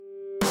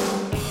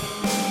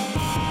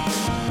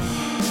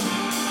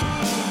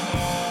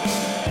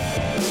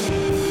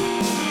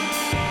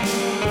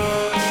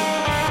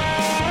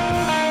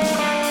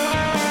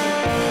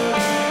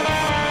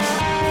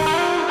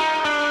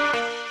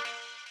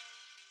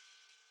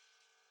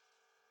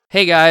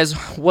Hey guys,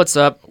 what's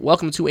up?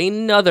 Welcome to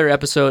another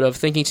episode of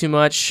Thinking Too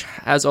Much.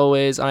 As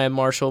always, I am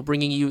Marshall,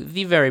 bringing you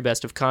the very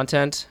best of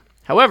content.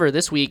 However,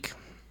 this week,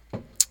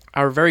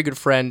 our very good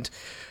friend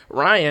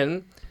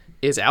Ryan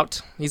is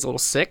out. He's a little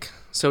sick.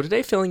 So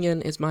today filling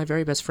in is my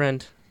very best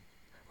friend,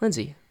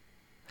 Lindsay.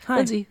 Hi.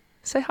 Lindsay,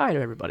 say hi to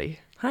everybody.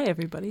 Hi,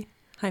 everybody.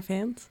 Hi,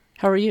 fans.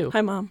 How are you?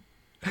 Hi, Mom.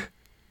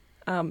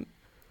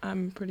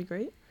 I'm pretty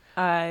great.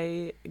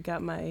 I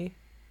got my,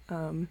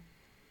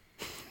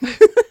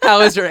 How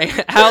was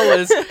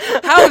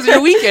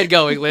your weekend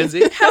going,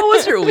 Lindsay? How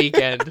was your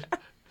weekend?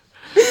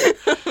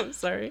 I'm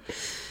sorry.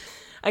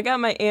 I got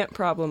my ant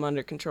problem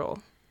under control,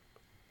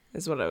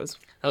 is what I was.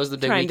 That was the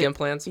big weekend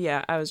plans?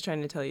 Yeah, I was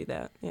trying to tell you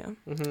that, yeah.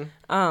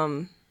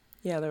 Mm-hmm.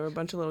 Yeah, there were a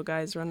bunch of little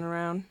guys running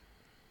around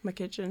my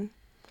kitchen.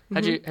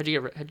 How'd you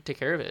take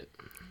care of it?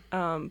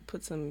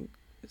 Put some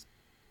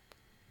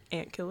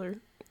ant killer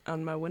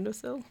on my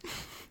windowsill.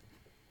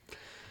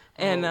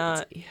 And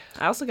I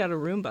also got a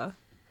Roomba.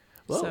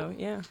 Whoa. So,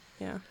 yeah.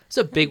 It's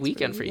a big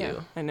weekend for you. Yeah,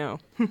 I know.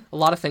 A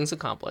lot of things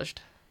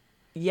accomplished.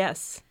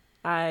 Yes,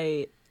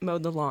 I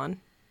mowed the lawn.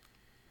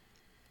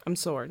 I'm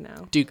sore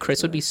now. Dude,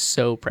 Chris would be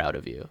so proud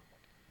of you.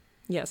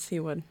 Yes, he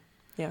would.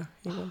 Yeah,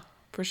 he would.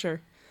 For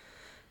sure.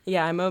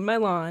 Yeah, I mowed my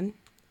lawn.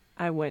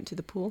 I went to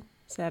the pool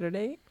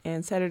Saturday,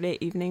 and Saturday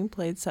evening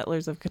played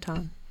Settlers of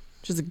Catan,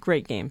 which is a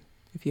great game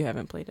if you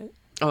haven't played it.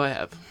 Oh, I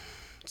have.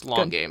 It's a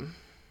long Good. game.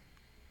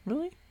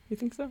 Really? You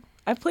think so?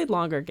 I've played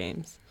longer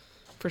games,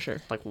 for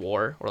sure. Like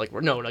War, or like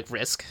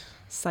Risk.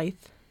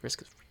 Scythe.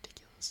 Risk is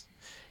ridiculous.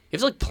 You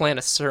have to like plan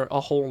a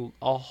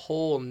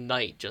whole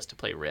night just to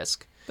play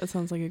Risk. That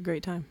sounds like a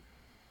great time.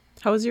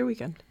 How was your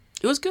weekend?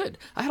 It was good.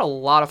 I had a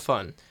lot of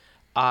fun.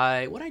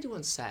 What did I do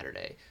on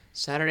Saturday?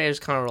 Saturday I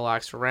just kind of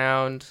relaxed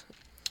around,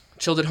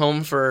 chilled at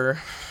home for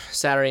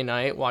Saturday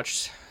night,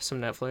 watched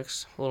some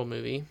Netflix, a little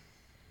movie.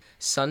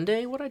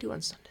 Sunday, what did I do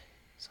on Sunday?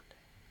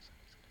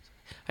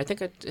 I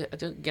think I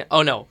didn't get.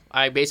 Oh no!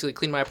 I basically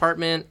cleaned my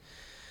apartment,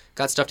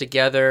 got stuff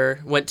together.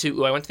 I went to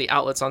the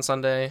outlets on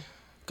Sunday,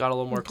 got a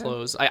little more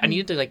clothes. I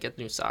needed to get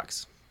new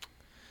socks.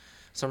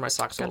 Some of my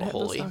socks are a little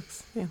holy.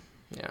 Socks. Yeah.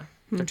 Yeah,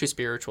 they're too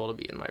spiritual to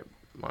be in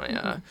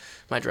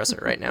my dresser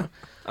right now.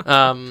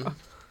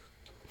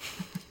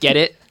 Get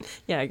it?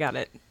 Yeah, I got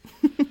it.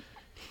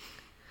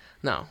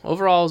 No,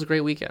 overall it was a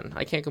great weekend.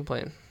 I can't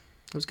complain.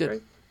 It was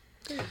good.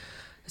 Great.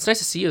 It's nice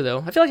to see you though.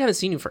 I feel like I haven't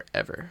seen you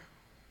forever.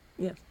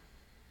 Yeah.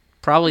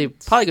 Probably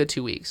a good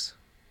 2 weeks.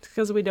 It's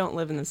because we don't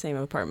live in the same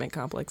apartment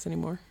complex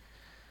anymore.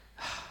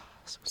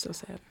 So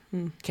sad.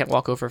 Can't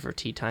walk over for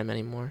tea time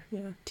anymore.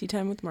 Yeah. Tea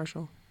time with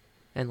Marshall.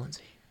 And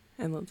Lindsay.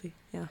 And Lindsay.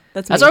 Yeah.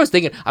 That's what I was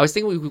thinking. I was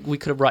thinking we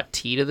could have brought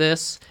tea to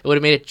this. It would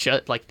have made it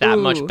that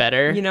much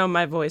better. You know,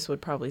 my voice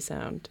would probably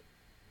sound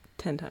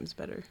 10 times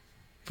better.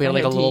 If we had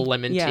like a little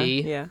lemon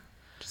tea. Yeah.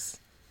 Just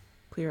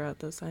clear out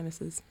those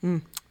sinuses.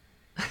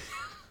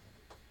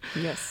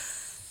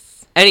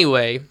 Yes.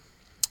 Anyway,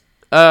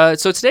 so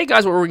today,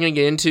 guys, what we're going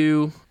to get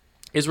into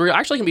is we're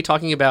actually going to be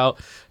talking about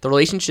the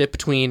relationship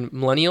between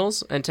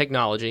millennials and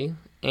technology,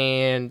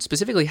 and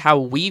specifically how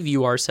we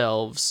view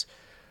ourselves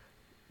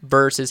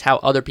versus how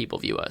other people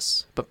view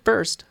us. But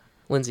first,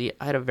 Lindsay,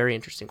 I had a very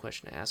interesting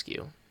question to ask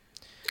you.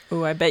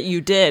 Oh, I bet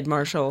you did,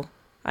 Marshall.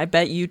 I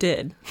bet you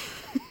did.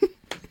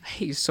 I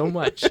hate you so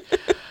much.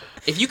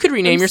 If you could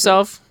rename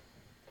yourself,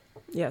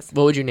 yes,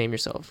 what would you name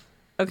yourself?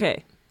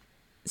 Okay,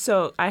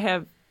 so I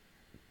have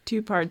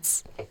two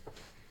parts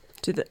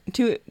to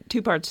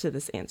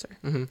this answer.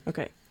 Mm-hmm.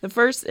 Okay, the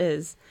first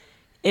is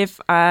if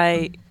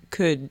I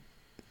could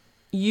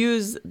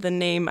use the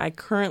name I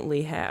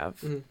currently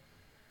have,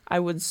 I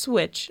would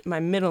switch my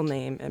middle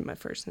name and my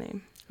first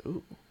name.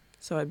 Ooh.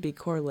 So I'd be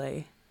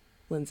Corley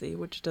Lindsay,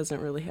 which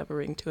doesn't really have a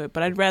ring to it,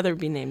 but I'd rather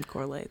be named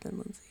Corley than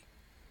Lindsay.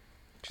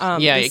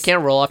 You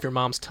can't roll off your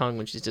mom's tongue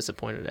when she's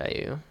disappointed at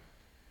you.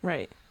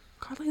 Right.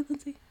 Corley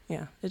Lindsay?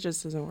 Yeah, it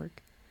just doesn't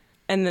work.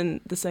 And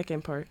then the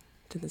second part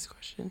to this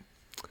question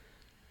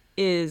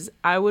is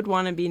I would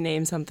want to be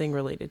named something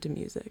related to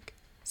music.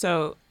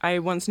 So I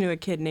once knew a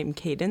kid named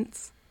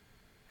Cadence,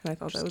 and I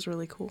thought that was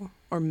really cool.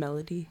 Or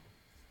Melody.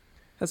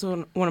 That's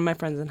one of my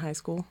friends in high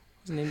school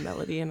was named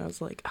Melody, and I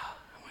was like, oh,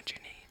 I want your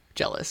name.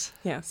 Jealous.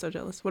 Yeah, so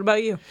jealous. What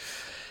about you?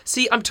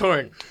 See, I'm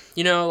torn.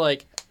 You know,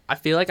 like, I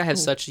feel like I have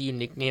such a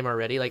unique name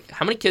already. Like,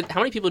 how many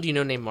people do you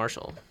know named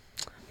Marshall?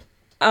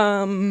 This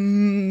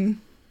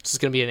is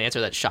going to be an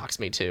answer that shocks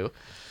me, too.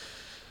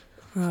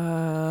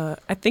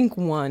 I think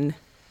one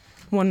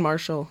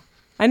Marshall.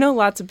 I know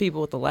lots of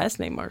people with the last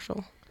name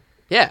Marshall.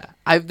 Yeah,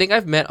 I think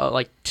I've met,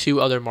 like, 2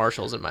 other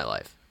Marshalls in my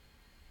life.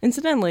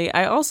 Incidentally,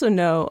 I also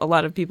know a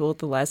lot of people with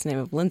the last name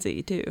of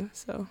Lindsay, too,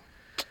 so.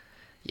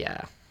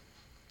 Yeah,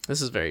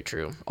 this is very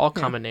true. All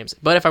common names.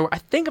 But if I were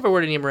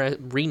to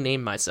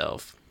rename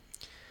myself,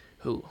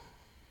 who?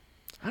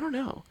 I don't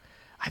know.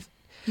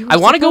 I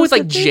want to go with,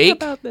 like,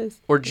 Jake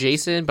or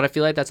Jason, but I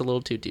feel like that's a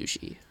little too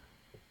douchey.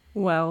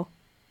 Well,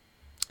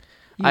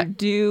 you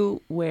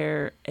do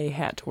wear a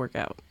hat to work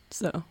out,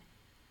 so.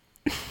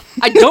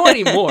 I don't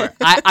anymore.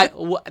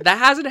 That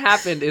hasn't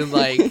happened in,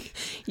 like...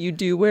 You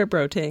do wear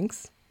bro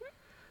tanks.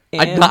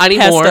 and not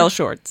anymore. pastel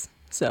shorts.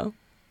 So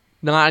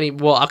Not any.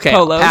 Well, okay.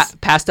 Polos.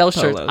 Pastel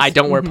shirts. Polos. I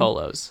don't wear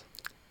polos.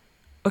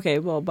 okay,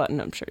 well,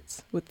 button-up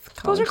shirts with Those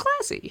collars. are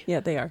classy. Yeah,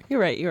 they are. You're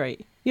right.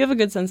 You have a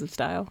good sense of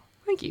style.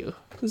 Thank you.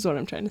 This is what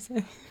I'm trying to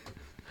say.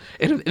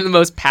 In the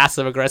most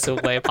passive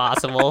aggressive way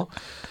possible.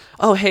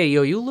 Oh, hey,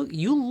 yo, you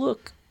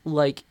look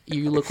like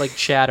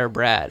Chad or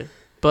Brad,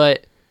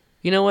 but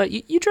you know what?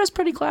 You dress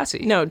pretty classy.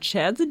 No,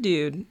 Chad's a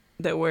dude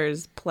that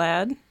wears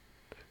plaid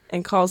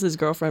and calls his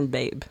girlfriend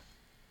babe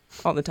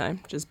all the time.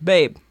 Just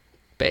babe,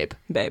 babe,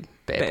 babe,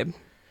 babe, babe.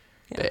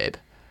 Yeah. babe.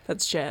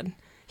 That's Chad.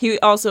 He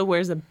also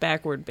wears a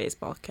backward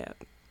baseball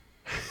cap.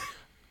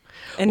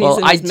 And Well,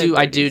 in I his do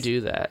mid-thirties.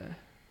 do that.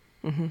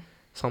 Mm-hmm.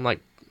 So I'm like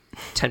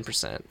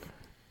 10%.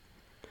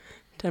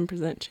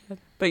 10% Chad.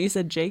 But you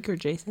said Jake or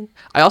Jason?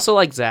 I also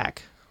like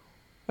Zach.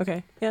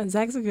 Okay. Yeah,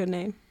 Zach's a good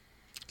name.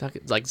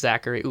 Like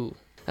Zachary. Ooh,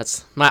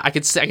 that's my. I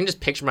can just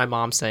picture my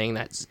mom saying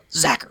that.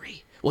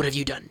 Zachary, what have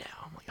you done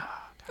now? I'm like,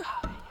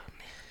 oh,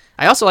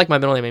 I also like my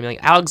middle name. Like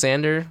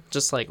Alexander,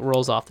 just like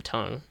rolls off the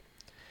tongue.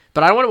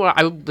 But I wouldn't.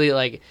 I would be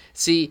like,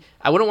 see,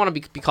 I wouldn't want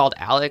to be called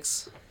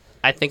Alex.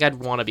 I think I'd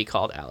want to be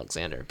called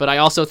Alexander. But I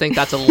also think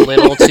that's a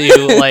little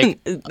too like.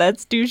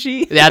 That's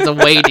douchey. That's a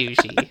way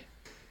douchey.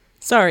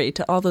 Sorry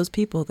to all those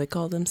people that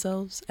call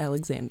themselves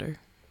Alexander.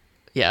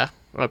 Yeah,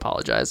 I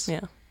apologize.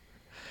 Yeah.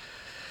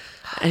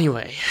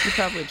 Anyway, You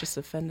probably just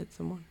offended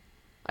someone.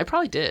 I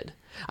probably did.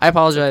 I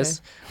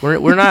apologize.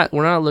 We're not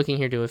looking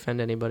here to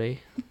offend anybody.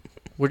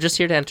 We're just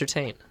here to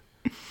entertain,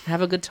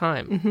 have a good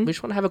time. Mm-hmm. We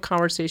just want to have a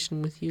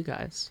conversation with you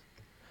guys.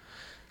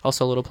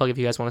 Also, a little plug: if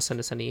you guys want to send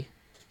us any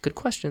good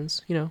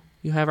questions,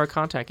 you have our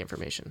contact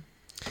information,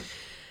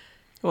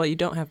 Well, you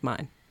don't have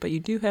mine, but you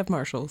do have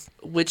Marshall's.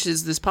 which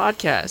is this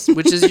podcast,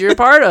 which is you're a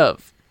part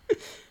of.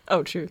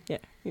 Oh, true. Yeah,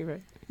 you're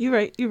right.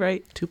 You're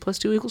right. 2 +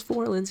 2 =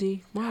 4,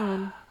 Lindsay. Come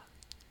on.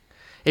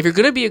 If you're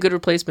gonna be a good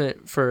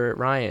replacement for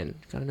Ryan,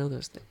 you gotta know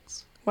those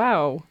things.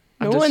 Wow.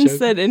 I'm No just one joking.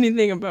 said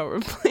anything about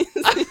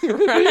replacing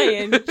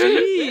Ryan.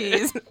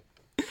 Jeez.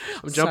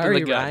 I'm jumping Sorry,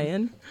 the gun.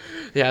 Ryan.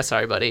 Yeah,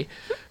 sorry, buddy.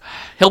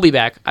 He'll be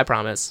back, I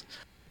promise.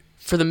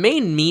 For the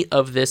main meat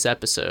of this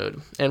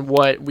episode, and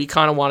what we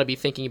kind of want to be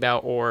thinking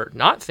about or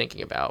not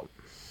thinking about,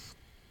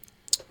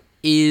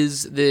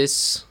 is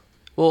this...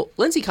 Well,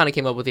 Lindsay kind of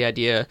came up with the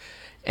idea,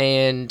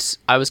 and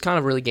I was kind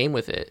of really game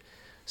with it.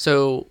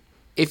 So,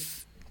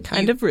 if...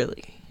 Kind of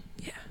really.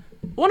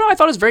 Well, no, I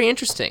thought it was very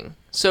interesting.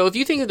 So if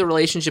you think of the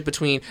relationship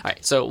between... All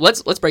right, so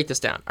let's break this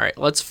down. All right,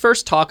 let's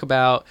first talk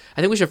about...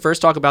 I think we should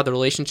first talk about the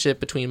relationship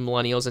between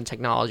millennials and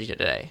technology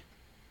today.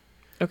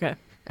 Okay.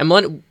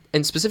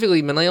 And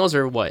specifically, millennials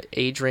are what?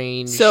 Age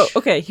range? So,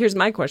 okay, here's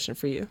my question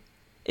for you.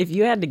 If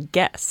you had to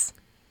guess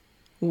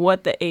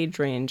what the age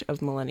range of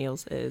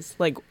millennials is,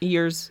 like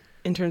years,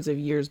 in terms of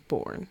years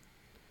born,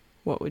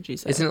 what would you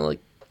say? Isn't it like...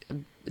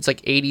 It's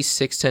like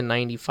 86 to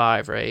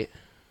 95, right?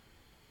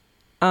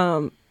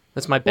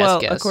 That's my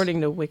best guess.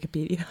 According to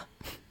Wikipedia,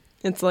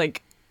 it's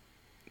like,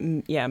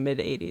 yeah,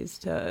 mid-80s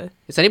to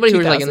It's anybody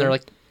who's like in 2000. their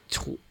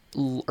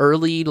like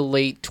early to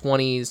late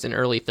 20s and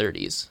early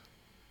 30s.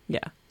 yeah.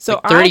 So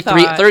Like 33,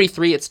 I thought,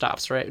 33 it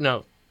stops, right?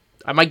 No.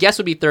 My guess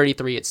would be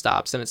 33 it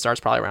stops, and it starts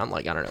probably around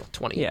like, I don't know,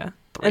 20. yeah.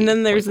 And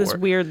then there's this 24.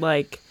 weird,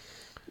 like,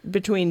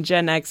 between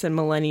Gen X and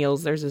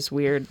millennials, there's this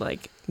weird,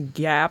 like,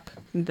 gap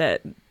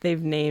that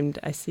they've named,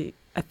 I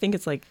think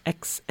it's like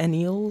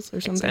Xennials or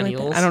something like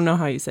Xennials? that. I don't know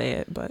how you say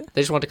it, but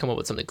They just wanted to come up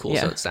with something cool,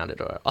 so Yeah. it sounded...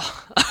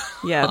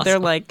 yeah, Awesome. they're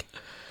like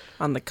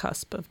on the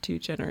cusp of 2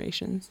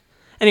 generations.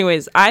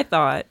 Anyways, I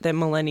thought that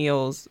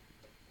millennials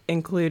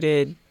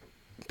included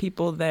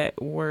people that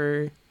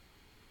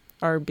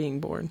are being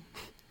born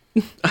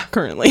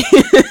currently.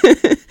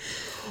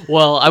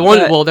 Well,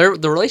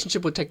 But- the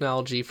relationship with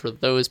technology for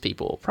those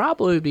people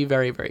probably would be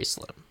very, very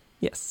slim.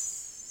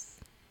 Yes.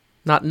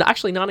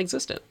 Actually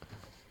non-existent.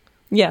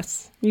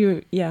 Yes.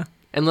 Yeah.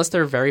 Unless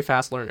they're very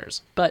fast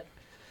learners. But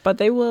But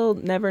they will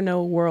never know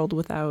a world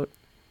without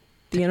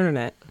the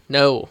internet.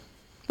 no.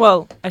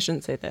 Well, I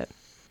shouldn't say that.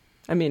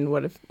 I mean,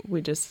 what if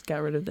we just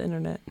got rid of the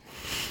internet?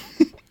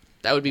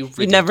 That would be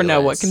ridiculous. You never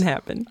know what can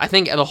happen. I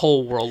think the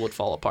whole world would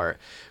fall apart.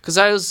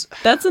 Because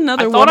That's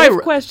another I thought what if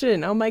I-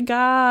 question. Oh my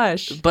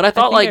gosh. But I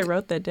thought, think like- I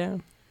wrote that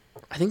down.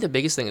 I think the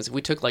biggest thing is if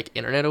we took like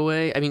internet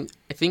away. I mean,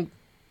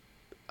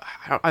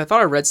 I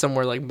thought I read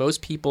somewhere like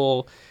most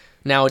people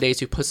nowadays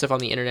who put stuff on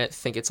the internet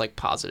think it's like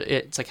positive.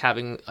 It's like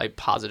having a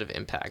positive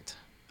impact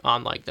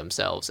on like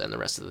themselves and the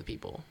rest of the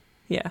people.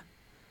 Yeah.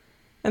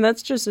 And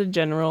that's just a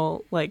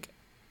general, like,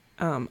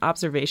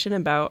 observation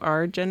about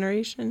our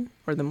generation,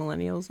 or the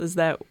millennials, is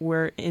that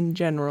we're, in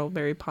general,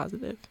 very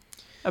positive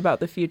about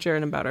the future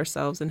and about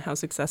ourselves and how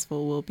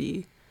successful we'll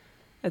be,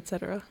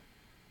 etc.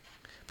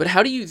 But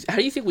how do you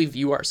think we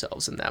view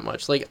ourselves in that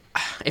much? Like,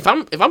 if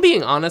I'm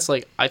being honest,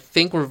 like I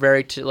think we're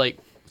very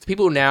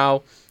people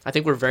now. I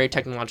think we're very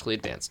technologically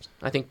advanced.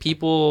 I think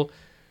people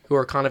who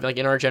are kind of like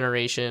in our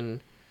generation,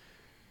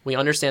 we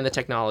understand the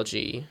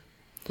technology,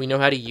 we know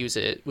how to use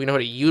it, we know how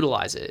to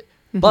utilize it.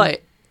 Mm-hmm.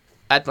 But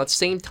at the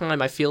same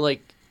time, I feel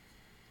like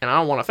and I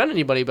don't want to offend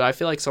anybody, but I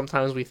feel like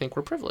sometimes we think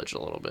we're privileged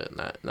a little bit in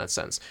that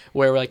sense,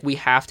 where like we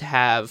have to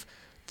have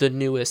the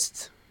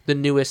newest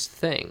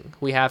thing.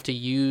 We have to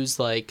use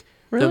like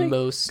Really? the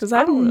most. Because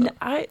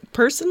I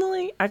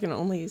personally, I can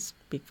only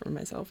speak for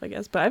myself, I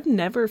guess, but I've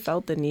never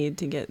felt the need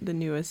to get the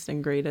newest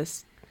and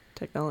greatest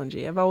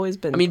technology. I've always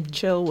been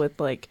chill with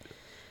like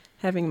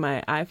having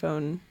my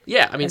iPhone.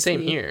 Yeah, I mean, SE.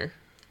 Same here.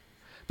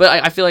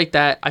 But I feel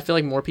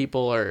like more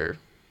people are.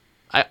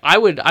 I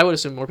would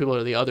assume more people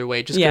are the other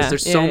way, just because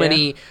there's so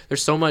many.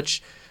 There's so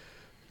much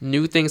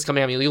new things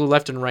coming out. I mean,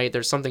 left and right,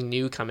 there's something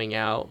new coming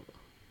out,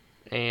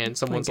 and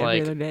someone's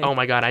like, "Oh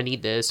my god, I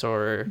need this,"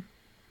 or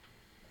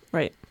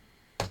right.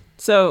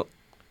 So,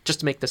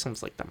 just to make this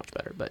almost like that much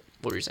better. But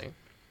what were you saying?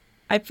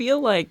 I feel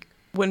like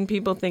when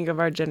people think of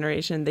our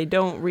generation, they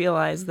don't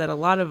realize that a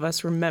lot of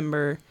us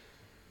remember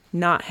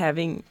not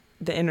having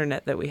the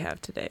internet that we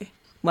have today.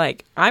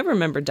 Like, I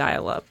remember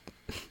dial-up.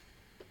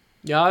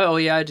 Yeah, oh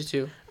yeah, I do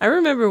too. I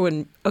remember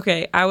when,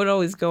 I would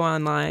always go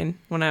online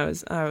when I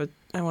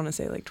want to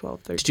say like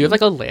 12, 13. Did you have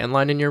like a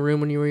landline in your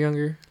room when you were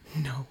younger?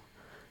 No.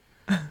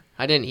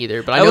 I didn't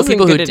either, but I know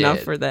people who did. I wasn't good enough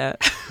for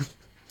that.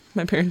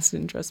 My parents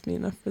didn't trust me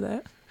enough for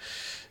that.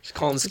 Just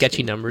calling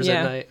sketchy numbers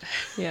at night.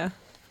 Yeah.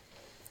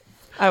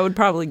 I would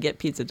probably get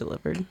pizza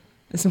delivered,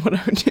 is what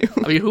I would do.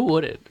 I mean, who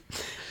wouldn't?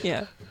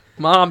 Yeah.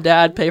 Mom,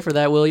 Dad, pay for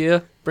that, will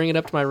you? Bring it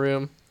up to my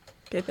room.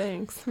 Okay,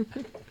 thanks.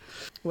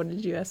 What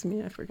did you ask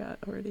me? I forgot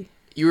already.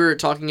 You were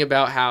talking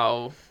about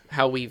how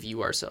we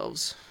view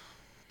ourselves.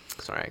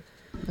 Sorry.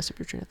 I messed up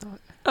your train of thought.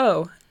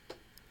 Oh,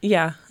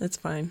 yeah, it's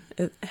fine.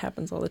 It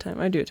happens all the time.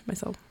 I do it to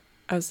myself.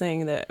 I was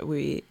saying that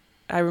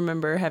I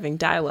remember having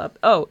dial-up.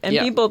 Oh, and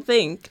people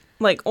think,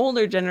 like,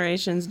 older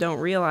generations don't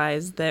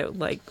realize that,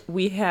 like,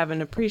 we have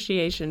an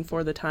appreciation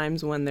for the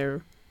times when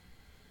there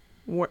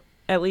were,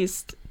 at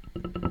least,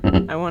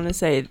 I want to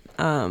say,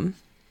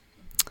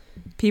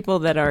 people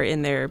that are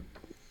in their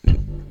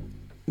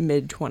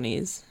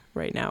mid-20s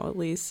right now, at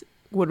least,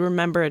 would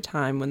remember a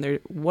time when there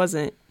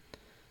wasn't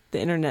the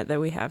internet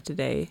that we have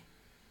today.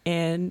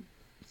 And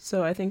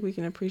so I think we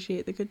can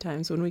appreciate the good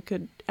times when we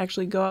could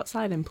actually go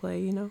outside and play,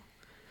 you know?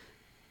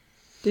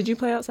 Did you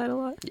play outside a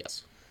lot?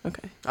 Yes.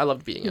 Okay. I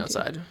loved being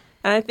outside.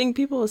 And I think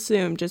people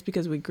assume just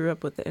because we grew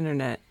up with the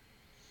internet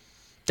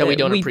that we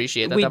don't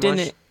appreciate that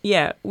much.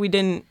 Yeah, we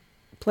didn't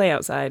play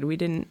outside. We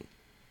didn't,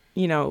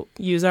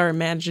 use our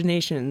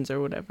imaginations or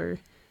whatever.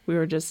 We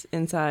were just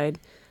inside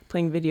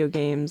playing video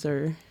games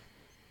or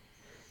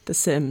The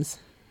Sims.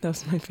 That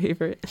was my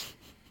favorite.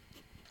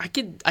 I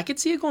could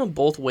see it going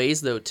both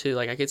ways though too.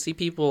 Like I could see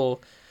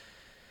people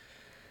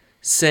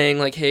saying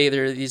like, "Hey,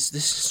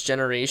 this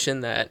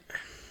generation that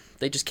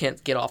they just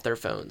can't get off their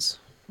phones,"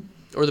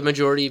 or the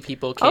majority of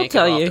people can't. I'll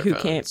tell get off you their who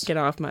phones. Can't get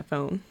off my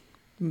phone.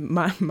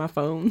 My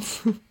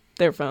phones,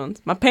 their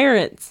phones. My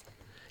parents.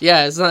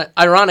 Yeah, it's not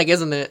ironic,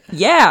 isn't it?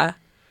 Yeah,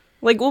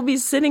 like we'll be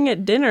sitting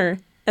at dinner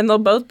and they'll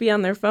both be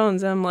on their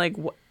phones. And I'm like,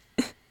 what?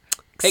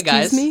 Hey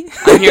guys, me?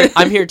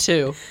 I'm here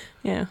too.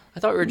 Yeah. I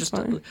thought we were just.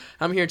 Fine.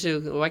 I'm here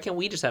too. Why can't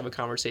we just have a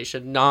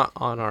conversation, not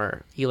on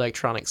our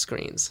electronic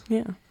screens?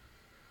 Yeah.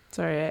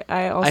 Sorry,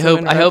 I also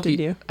interrupted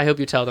you. I hope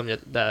you tell them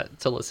that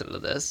to listen to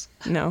this.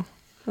 No,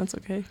 that's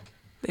okay.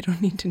 They don't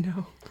need to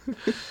know.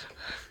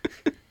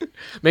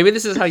 Maybe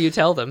this is how you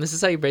tell them. This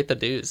is how you break the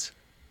news.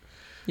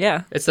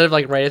 Yeah. Instead of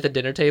like right at the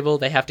dinner table,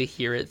 they have to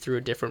hear it through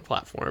a different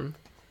platform.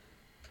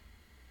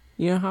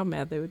 You know how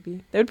mad they would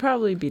be? They would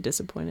probably be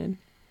disappointed.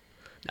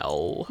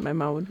 No. My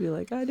mom would be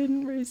like, I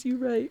didn't raise you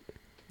right.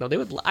 No, they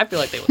would. I feel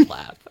like they would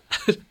laugh.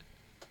 I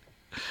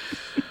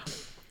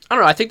don't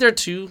know. I think there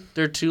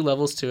are two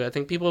levels to it. I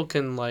think people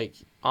can like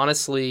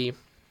honestly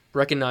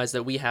recognize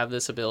that we have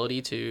this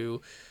ability to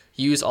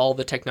use all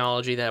the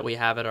technology that we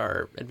have at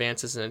our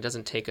advances, and it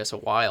doesn't take us a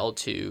while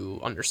to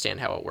understand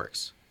how it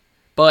works.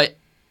 But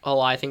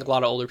I think a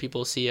lot of older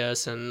people see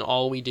us, and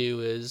all we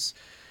do is,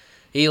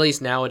 at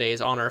least nowadays,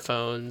 on our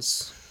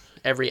phones,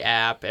 every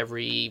app,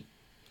 every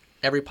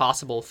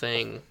possible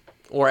thing,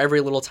 or every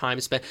little time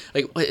spent.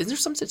 Like, is there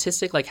some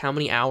statistic like how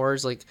many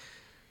hours like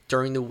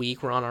during the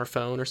week we're on our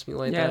phone or something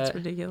like that? Yeah, it's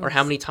ridiculous. Or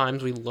how many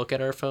times we look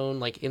at our phone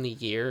like in the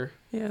year?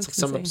 Yeah, it's like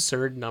some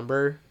absurd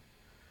number.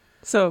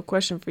 So,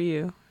 question for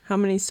you: how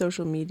many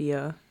social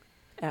media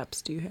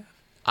apps do you have?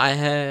 I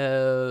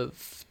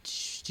have.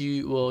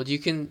 You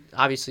can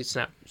obviously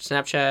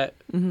Snapchat,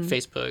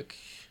 Facebook,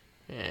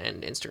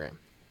 and Instagram.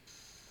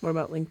 What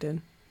about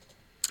LinkedIn?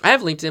 I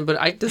have LinkedIn,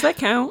 but does that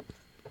count?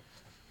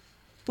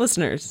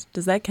 Listeners,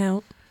 does that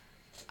count?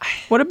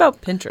 What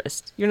about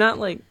Pinterest? You're not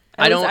like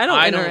I don't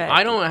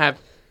have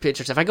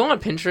Pinterest. If I go on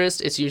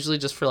Pinterest, it's usually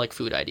just for like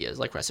food ideas,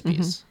 like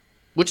recipes,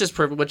 which is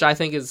which I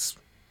think is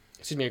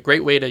a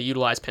great way to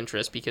utilize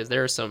Pinterest because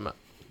there are some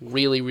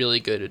really really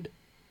good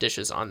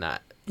dishes on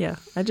that. Yeah,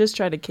 I just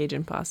tried a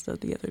Cajun pasta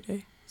the other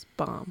day. It's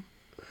bomb.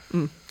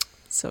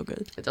 So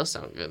good. It does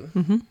sound good.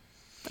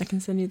 I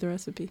can send you the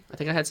recipe. I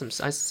think I had some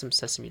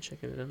sesame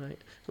chicken tonight.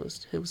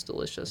 It was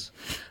delicious.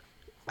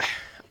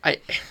 I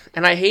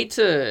hate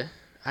to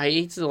I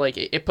hate to like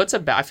it puts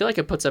I feel like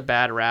it puts a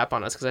bad rap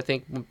on us because I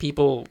think when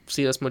people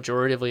see us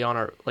majority on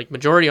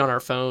our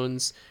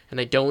phones and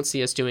they don't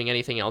see us doing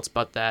anything else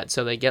but that,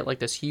 so they get like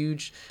this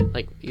huge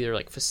like either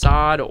like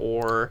facade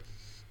or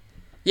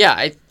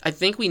yeah, I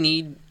think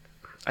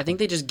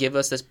they just give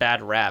us this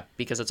bad rap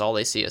because it's all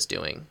they see us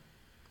doing.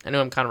 I know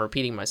I'm kind of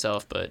repeating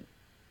myself, but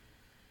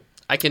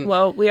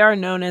Well, we are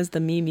known as the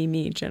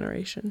me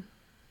generation,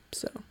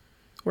 so.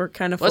 We're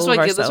kind of full of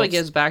ourselves. That's what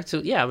gets back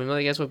to, yeah, I mean,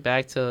 I guess we're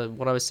back to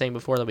what I was saying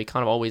before, that we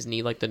kind of always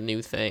need, like, the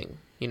new thing.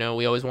 You know,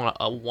 we always want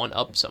to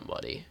one-up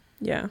somebody.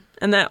 Yeah,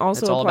 and that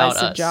also applies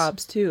to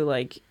jobs, too.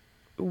 Like,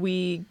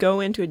 we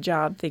go into a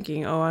job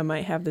thinking, oh, I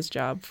might have this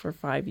job for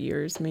 5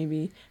 years,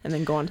 maybe, and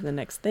then go on to the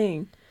next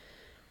thing.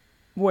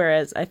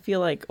 Whereas I feel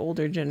like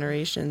older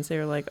generations,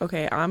 they're like,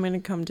 okay, I'm going to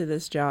come to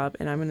this job,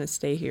 and I'm going to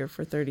stay here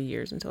for 30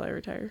 years until I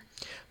retire.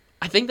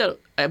 I think that,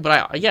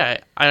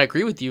 I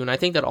agree with you, and I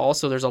think that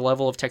also there's a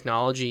level of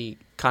technology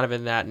kind of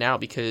in that now,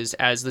 because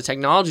as the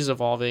technology is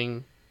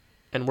evolving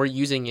and we're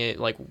using it,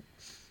 like,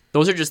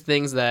 those are just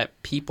things that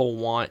people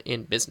want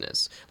in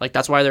business. Like,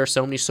 that's why there are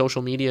so many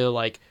social media,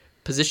 like,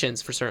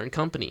 positions for certain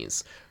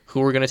companies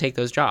who are going to take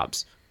those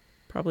jobs.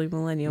 Probably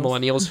millennials.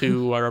 Millennials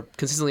who are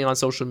consistently on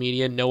social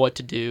media, know what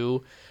to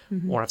do,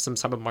 or have some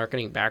type of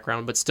marketing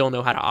background, but still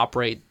know how to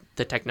operate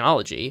the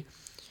technology.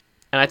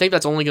 And I think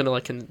that's only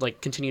going to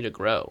continue to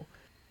grow.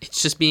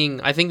 It's just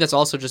I think that's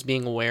also just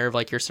being aware of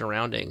like your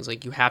surroundings.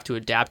 Like you have to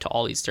adapt to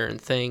all these certain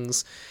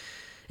things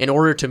in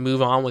order to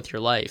move on with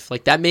your life.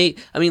 Like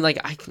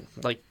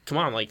come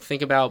on, like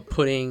think about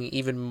putting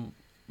even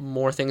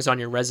more things on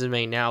your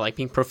resume now, like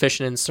being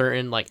proficient in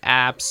certain like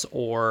apps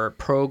or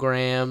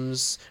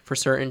programs for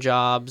certain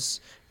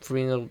jobs, for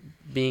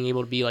being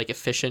able to be like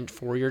efficient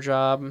for your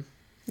job.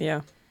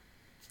 Yeah,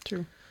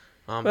 true.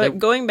 But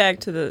going back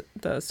to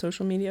the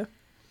social media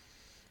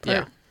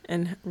part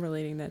and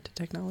relating that to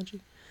technology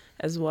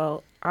as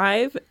well,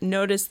 I've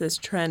noticed this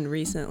trend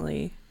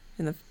recently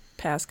in the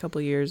past couple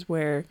of years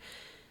where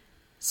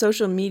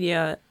social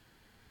media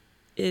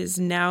is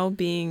now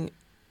being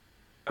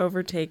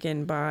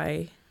overtaken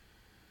by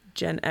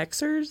Gen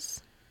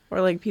Xers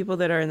or like people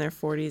that are in their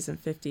 40s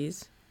and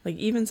 50s, like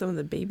even some of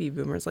the baby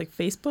boomers, like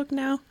Facebook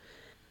now.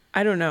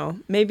 I don't know.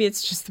 Maybe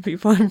it's just the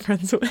people I'm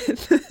friends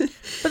with.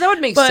 But that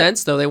would make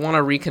sense, though. They want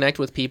to reconnect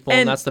with people,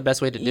 and that's the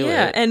best way to do it.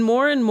 Yeah, and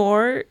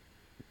more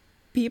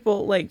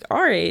people like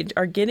our age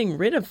are getting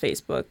rid of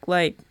Facebook.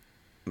 Like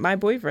my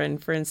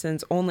boyfriend, for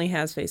instance, only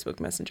has Facebook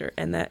Messenger,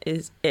 and that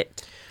is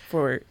it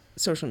for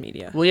social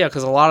media. Well, yeah,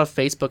 because a lot of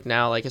Facebook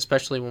now, like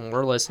especially when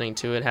we're listening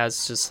to it,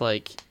 has just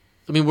like,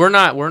 I mean, we're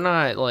not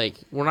trying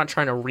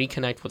to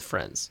reconnect with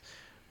friends.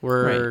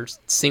 We're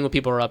seeing what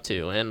people are up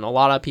to, and a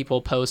lot of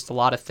people post a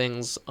lot of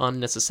things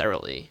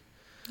unnecessarily.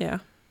 Yeah.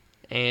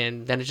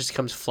 And then it just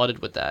becomes flooded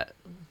with that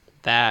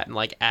and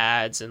like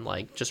ads and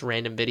like just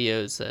random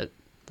videos that,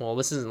 well,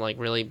 this isn't like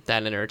really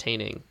that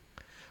entertaining.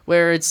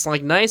 Where it's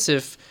like nice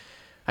if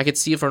I could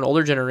see it for an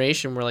older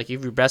generation where like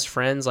if your best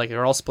friends, like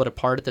they're all split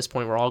apart at this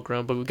point, we're all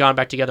grown, but we've gone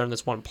back together on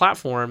this one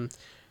platform,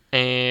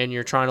 and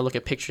you're trying to look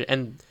at pictures,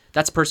 and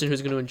that's a person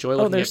who's going to enjoy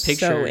looking at pictures.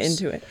 So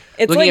into it.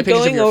 It's looking like at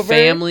pictures going of your over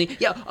family.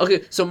 Yeah.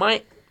 Okay. So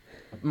my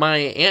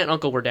aunt and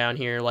uncle were down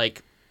here.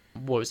 Like,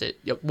 what was it?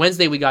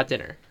 Wednesday we got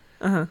dinner.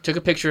 Took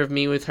a picture of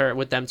me with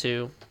them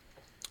two.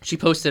 She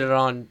posted it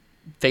on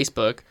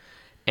Facebook,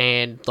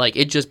 and like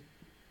it just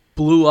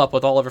blew up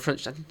with all of her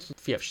friends.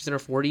 Yeah, she's in her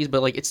 40s,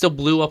 but like it still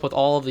blew up with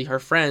all of her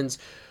friends.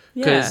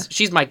 Because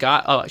she's my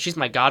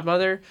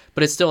godmother,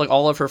 but it's still like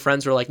all of her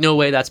friends were like, no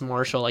way, that's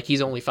Marshall. Like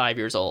he's only 5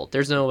 years old.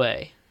 There's no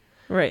way.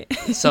 Right.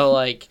 So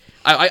like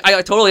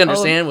I totally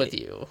understand with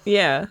you.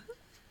 Yeah.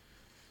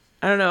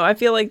 I don't know. I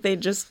feel like they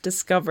just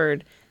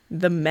discovered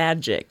the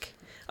magic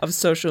of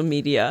social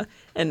media,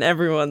 and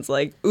everyone's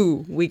like,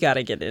 ooh, we got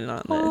to get in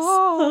on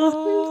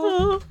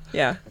this.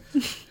 Yeah.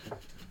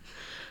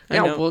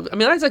 Yeah, well, I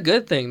mean, that's a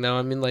good thing, though.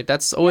 I mean, like,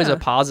 that's always a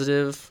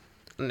positive.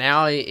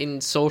 Now, in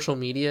social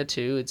media,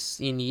 too,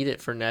 you need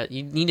it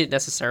you need it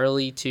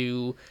necessarily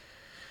to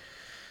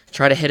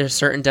try to hit a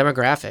certain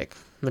demographic.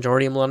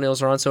 Majority of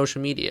millennials are on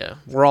social media.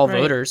 We're all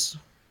voters.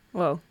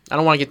 Well, I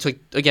don't want to get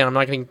again, I'm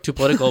not getting too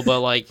political, but,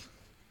 like,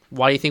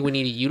 why do you think we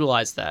need to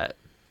utilize that?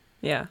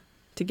 Yeah,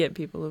 to get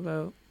people to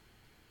vote,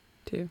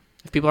 too.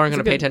 If people aren't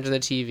going to pay attention to the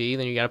TV,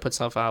 then you got to put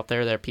stuff out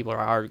there that people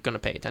are going to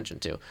pay attention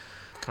to.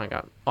 Kind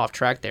of got off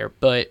track there,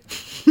 but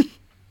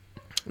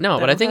no,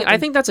 but I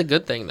think that's a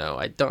good thing, though.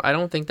 I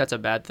don't think that's a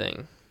bad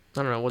thing.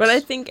 I don't know. But I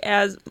think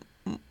as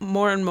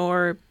more and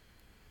more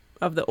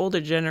of the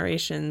older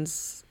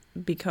generations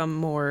become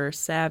more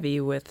savvy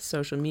with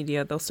social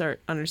media, they'll start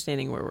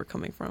understanding where we're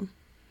coming from.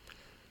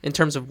 In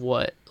terms of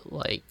what,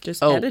 like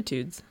just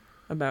attitudes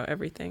about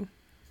everything.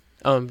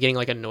 Getting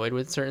like annoyed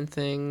with certain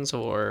things,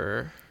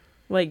 or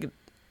like.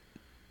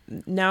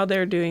 Now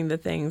they're doing the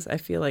things I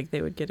feel like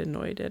they would get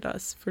annoyed at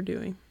us for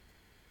doing.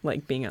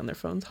 Like being on their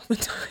phones all the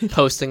time.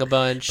 Posting a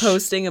bunch.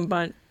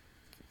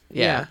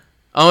 Yeah.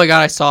 Oh my God,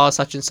 I saw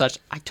such and such.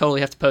 I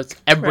totally have to post.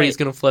 Everybody's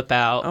going to flip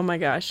out. Oh my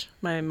gosh.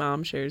 My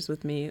mom shares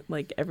with me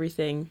like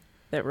everything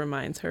that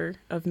reminds her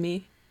of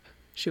me,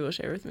 she will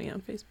share with me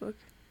on Facebook,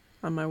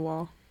 on my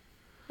wall.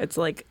 It's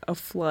like a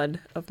flood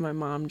of my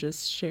mom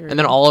just sharing. And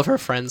then all of her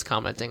friends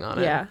commenting on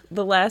it. Yeah.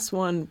 The last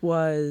one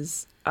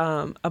was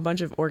a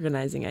bunch of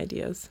organizing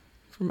ideas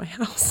for my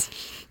house.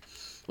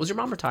 Was your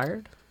mom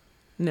retired?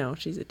 No,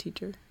 she's a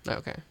teacher.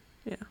 Okay.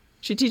 Yeah.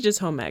 She teaches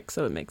home ec,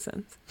 so it makes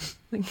sense.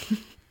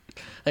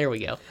 There we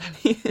go.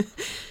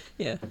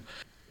 Yeah.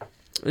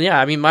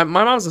 Yeah, I mean, my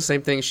mom's the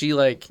same thing. She,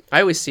 like,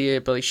 I always see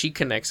it, but, like, she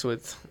connects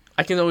with...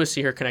 I can always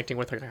see her connecting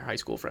with, like, her high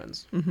school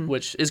friends,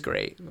 which is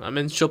great. I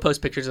mean, she'll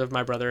post pictures of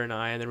my brother and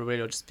I, and then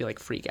everybody will just be, like,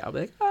 freak out.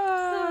 Be like,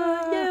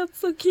 Yeah, it's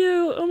so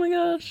cute. Oh, my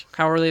gosh.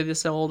 how are they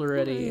this old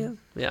already? Oh,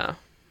 Yeah.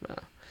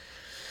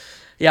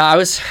 Yeah, I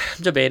was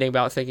debating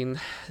about thinking,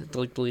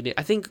 like, deleting.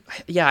 I think,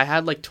 yeah, I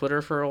had, like,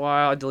 Twitter for a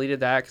while. I deleted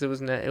that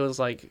because it was,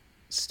 like,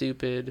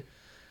 stupid.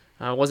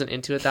 I wasn't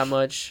into it that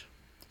much.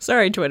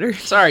 Sorry, Twitter.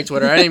 Sorry,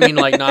 Twitter. I didn't mean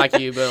to, like, knock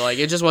you, but, like,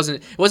 it just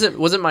wasn't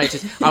my.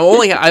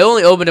 I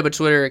only opened up a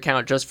Twitter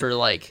account just for,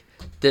 like,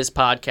 this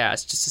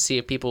podcast, just to see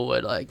if people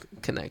would, like,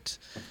 connect.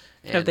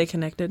 Have they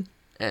connected?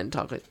 And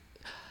talk with.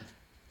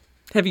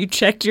 Have you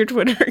checked your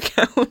Twitter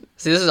account?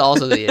 See, this is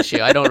also the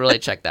issue. I don't really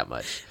check that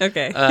much.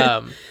 Okay.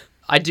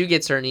 I do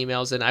get certain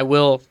emails, and I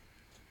will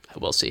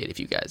see it if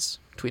you guys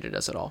tweeted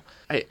us at all.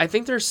 I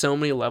think there's so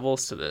many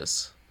levels to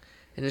this,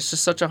 and it's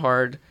just such a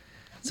hard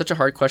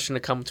question to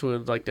come to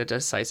a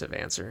decisive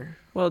answer.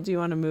 Well, do you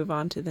want to move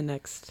on to the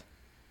next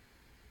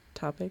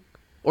topic?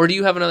 Or do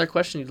you have another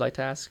question you'd like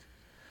to ask?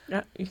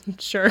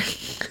 Sure.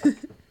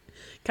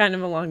 Kind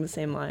of along the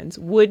same lines.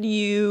 Would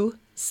you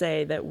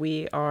say that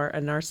we are a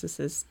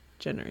narcissist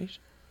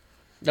generation?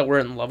 That we're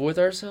in love with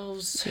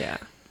ourselves? Yeah.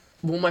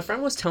 Well, my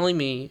friend was telling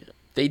me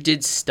they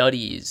did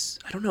studies.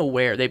 I don't know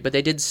where but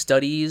they did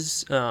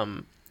studies.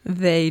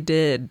 They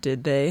did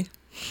they?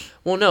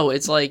 Well, no,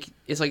 it's like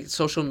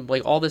social,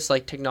 like all this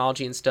like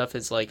technology and stuff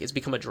is like it's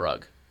become a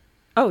drug.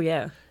 Oh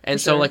yeah.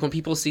 And so like when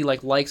people see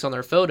like likes on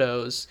their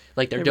photos,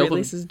 like their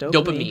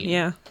dopamine.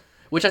 Yeah.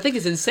 Which I think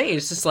is insane.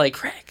 It's just like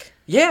crack.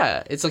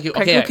 Yeah, it's like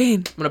crack okay,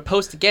 cocaine. I'm gonna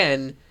post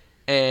again,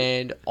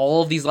 and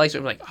all of these likes.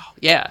 I'm like, oh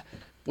yeah,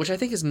 which I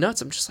think is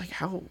nuts. I'm just like,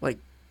 how like.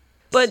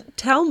 But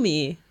tell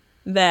me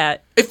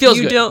that it feels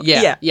you good. Don't,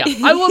 yeah.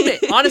 I will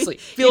admit, honestly,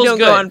 feels you don't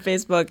good. go on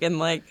Facebook and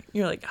like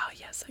you're like, oh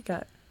yes, I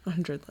got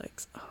 100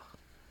 likes. Oh.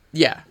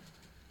 Yeah,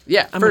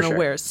 I'm gonna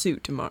wear a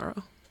suit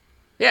tomorrow.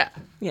 Yeah.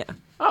 Yeah.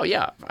 Oh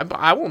yeah,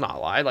 I will not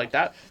lie. Like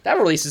that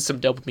releases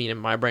some dopamine in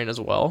my brain as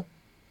well.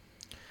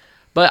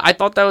 But I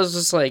thought that was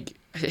just like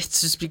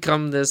it's just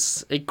become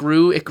this. It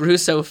grew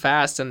so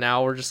fast, and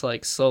now we're just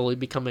like slowly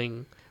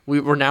becoming.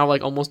 We're now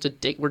like almost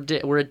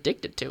we're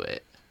addicted to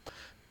it,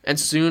 and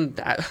soon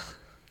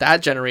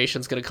that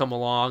generation's gonna come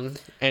along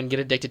and get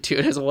addicted to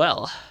it as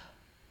well.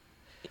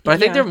 But I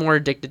think they're more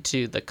addicted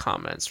to the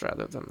comments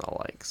rather than the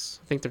likes.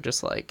 I think they're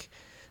just like,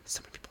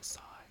 so many people saw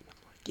it. And I'm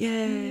like,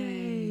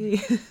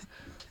 yay.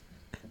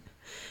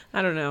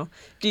 I don't know.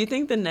 Do you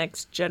think the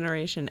next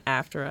generation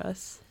after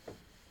us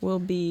will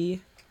be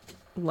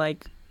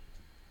like,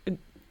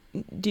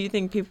 do you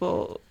think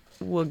people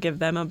will give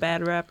them a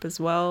bad rep as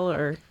well?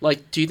 Or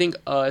like, do you think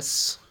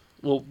us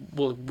will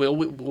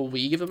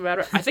we give them a bad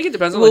rep? I think it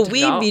depends on will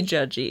we be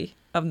judgy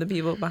of the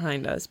people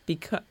behind us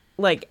because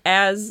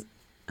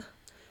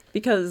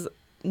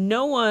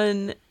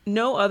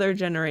no other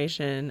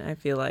generation, I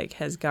feel like,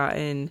 has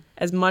gotten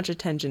as much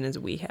attention as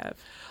we have.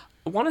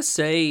 I want to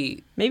say...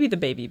 Maybe the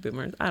baby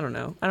boomers. I don't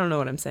know. I don't know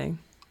what I'm saying.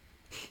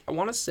 I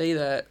want to say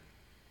that...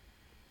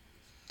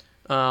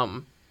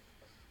 So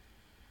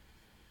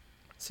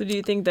do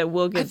you think that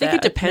we'll get I think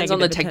it depends on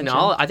the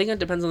technology. I think it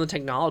depends on the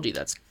technology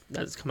that's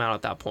come out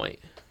at that point.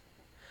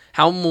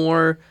 How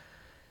more...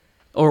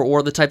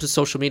 Or the types of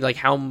social media, like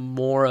how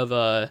more of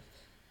a...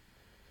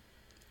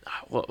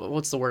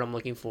 What's the word I'm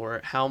looking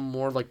for? How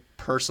more like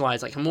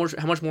personalized, like how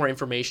much more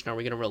information are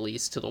we going to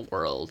release to the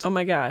world? Oh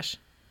my gosh.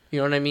 You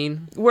know what I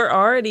mean? We're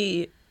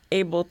already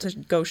able to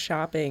go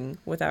shopping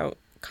without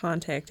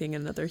contacting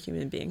another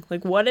human being.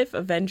 Like what if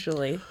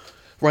eventually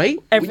right?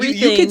 Everything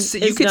you can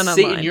sit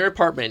online. in your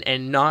apartment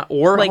and not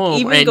or like, home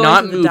even and going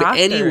not to the move doctor.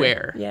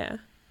 anywhere. Yeah.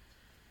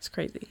 It's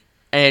crazy.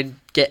 And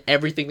get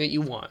everything that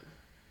you want.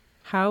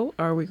 How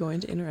are we going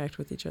to interact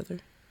with each other?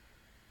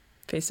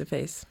 Face to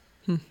face.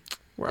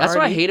 That's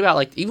what I hate about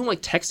like even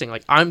like texting.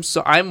 Like I am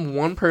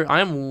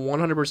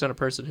 100% a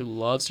person who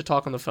loves to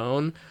talk on the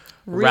phone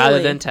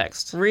rather than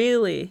text.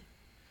 Really?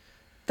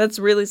 That's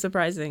really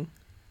surprising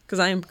because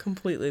I am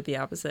completely the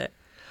opposite.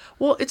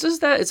 Well, it's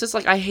just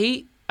like I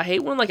hate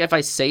when like if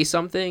I say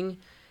something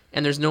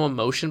and there's no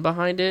emotion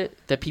behind it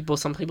that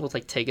some people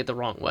like take it the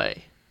wrong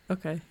way.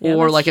 Okay. Yeah,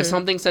 or like true. if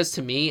something says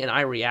to me and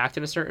I react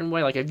in a certain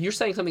way, like if you're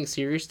saying something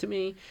serious to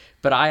me,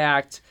 but I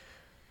act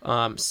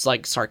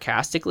like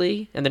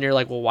sarcastically, and then you're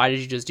like, well, why did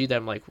you just do that?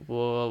 I'm like,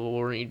 well,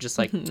 weren't you just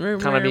like kind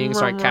of being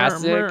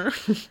sarcastic?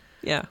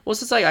 Yeah. Well, it's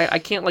just like I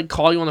can't like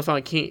call you on the phone.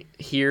 I can't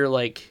hear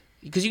like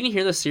because you can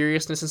hear the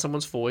seriousness in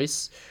someone's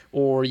voice,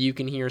 or you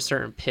can hear a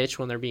certain pitch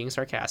when they're being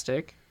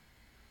sarcastic.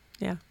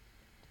 Yeah.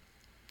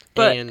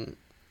 But and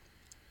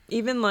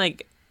even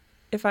like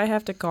if I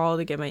have to call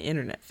to get my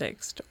internet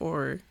fixed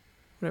or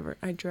whatever,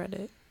 I dread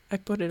it. I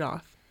put it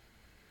off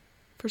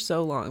for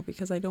so long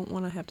because I don't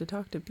want to have to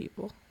talk to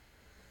people.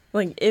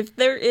 Like, if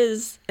there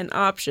is an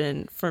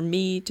option for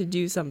me to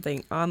do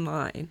something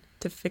online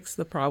to fix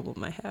the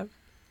problem I have,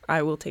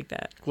 I will take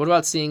that. What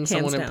about seeing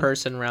someone in down.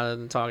 person rather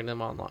than talking to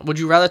them online? Would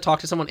you rather talk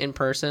to someone in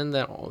person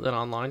than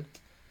online?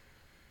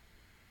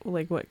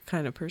 Like, what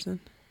kind of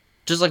person?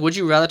 Just like, would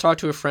you rather talk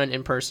to a friend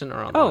in person or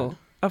online? Oh,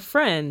 a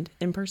friend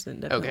in person,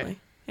 definitely. Okay.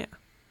 Yeah.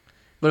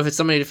 But if it's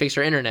somebody to fix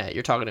your internet,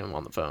 you're talking to them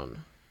on the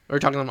phone. Or you're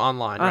talking to them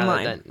online.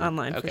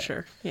 Online okay. for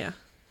sure. Yeah.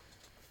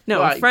 No,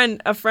 Well,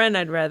 a friend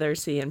I'd rather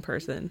see in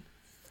person,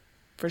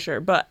 for sure.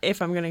 But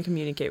if I'm going to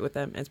communicate with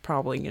them, it's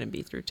probably going to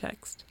be through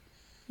text.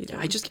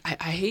 I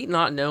hate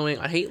not knowing.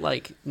 I hate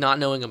like not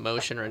knowing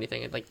emotion or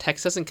anything. Like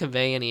text doesn't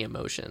convey any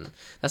emotion.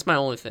 That's my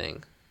only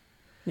thing.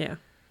 Yeah.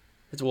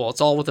 It's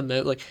all with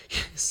like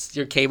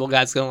your cable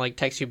guy's gonna like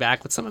text you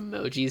back with some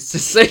emojis to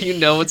say you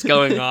know what's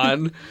going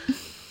on.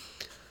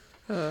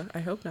 I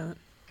hope not.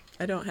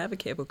 I don't have a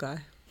cable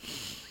guy.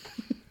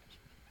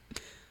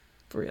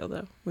 For real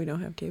though, we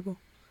don't have cable.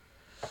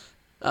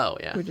 Oh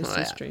yeah, We're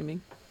just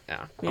streaming.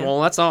 Yeah. Yeah. Well,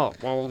 that's all.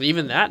 Well,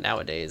 even that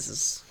nowadays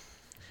is.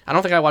 I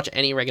don't think I watch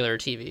any regular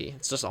TV.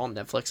 It's just all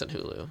Netflix and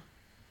Hulu.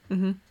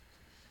 Mm-hmm.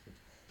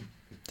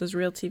 Does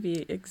real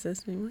TV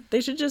exist anymore?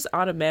 They should just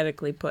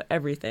automatically put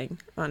everything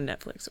on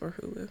Netflix or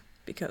Hulu,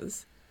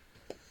 because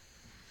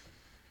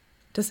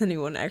does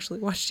anyone actually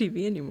watch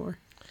TV anymore?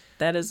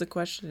 That is the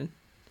question.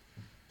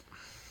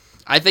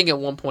 I think at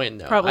one point,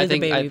 no. Probably I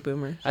think, the baby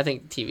boomers. I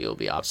think TV will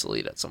be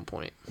obsolete at some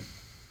point.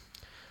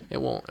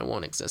 It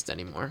won't exist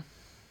anymore.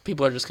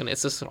 People are just gonna.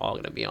 It's just all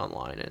gonna be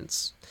online, and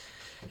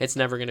it's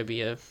never gonna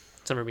be a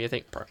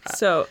thing.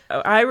 So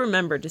I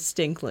remember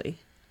distinctly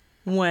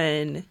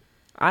when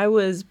I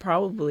was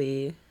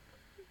probably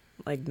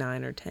like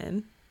 9 or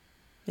 10,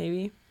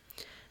 maybe,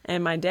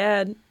 and my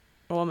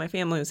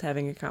family was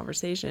having a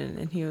conversation,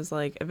 and he was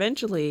like,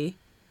 "Eventually,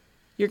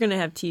 you're gonna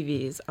have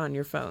TVs on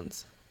your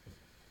phones."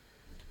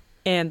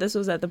 And this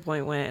was at the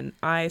point when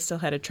I still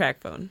had a track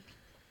phone,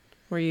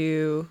 where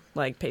you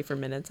like pay for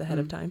minutes ahead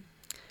of time.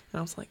 And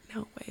I was like,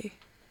 no way.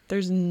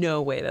 There's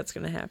no way that's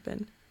going to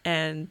happen.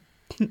 And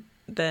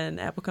then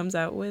Apple comes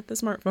out with a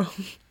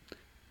smartphone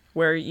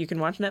where you can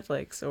watch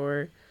Netflix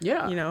or,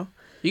 you know.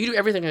 You can do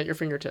everything at your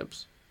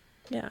fingertips.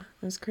 Yeah,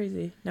 it was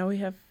crazy. Now we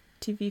have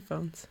TV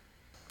phones.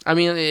 I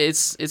mean,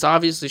 it's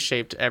obviously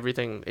shaped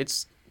everything.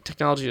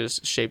 Technology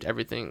has shaped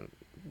everything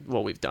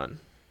what we've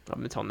done up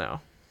until now.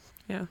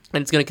 Yeah.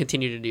 And it's going to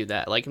continue to do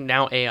that. Like,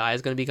 now AI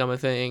is going to become a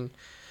thing.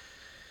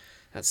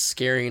 That's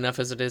scary enough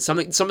as it is.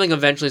 Something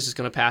eventually is just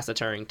going to pass the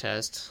Turing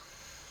test.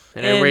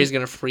 And everybody's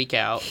going to freak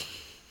out.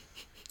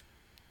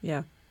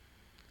 Yeah.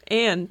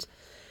 And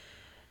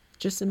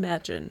just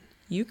imagine,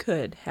 you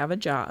could have a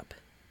job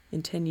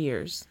in 10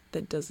 years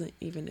that doesn't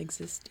even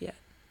exist yet.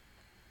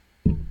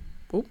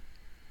 Whoop.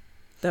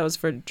 That was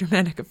for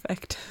dramatic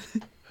effect.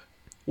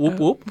 Whoop,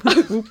 whoop.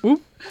 Whoop,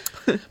 whoop.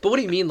 But what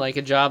do you mean, like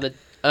a job that...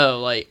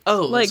 like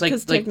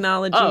because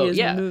technology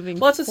is moving.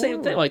 Well, it's the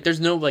same thing. Like, there's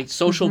no like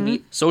social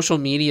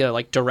media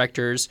like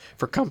directors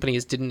for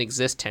companies didn't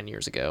exist 10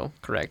 years ago.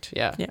 Correct?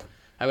 Yeah. Yeah.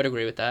 I would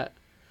agree with that.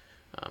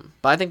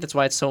 But I think that's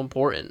why it's so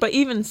important. But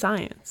even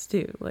science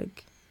too,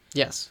 like.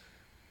 Yes.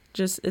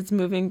 Just it's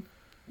moving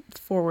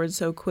forward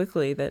so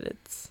quickly that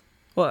it's,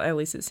 well, at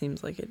least it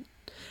seems like it.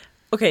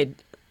 Okay.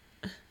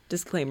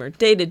 Disclaimer: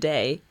 day to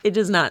day, it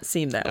does not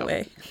seem that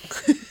way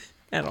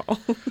at all.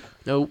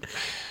 Nope.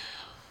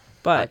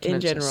 But in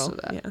general,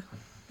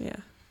 yeah,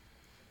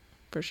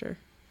 for sure.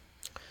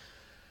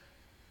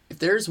 If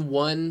there's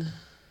one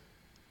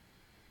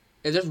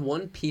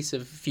piece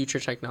of future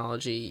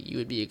technology you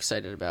would be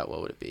excited about,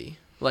 what would it be?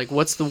 Like,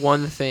 what's the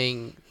one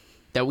thing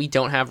that we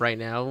don't have right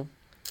now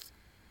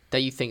that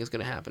you think is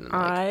going to happen in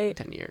like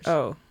 10 years?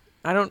 Oh,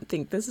 I don't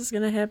think this is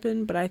going to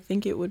happen, but I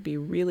think it would be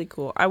really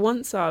cool. I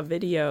once saw a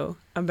video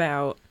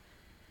about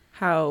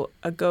how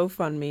a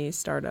GoFundMe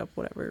startup,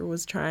 whatever,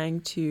 was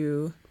trying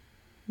to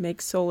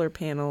make solar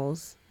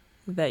panels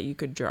that you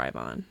could drive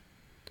on.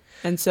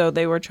 And so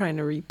they were trying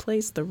to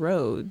replace the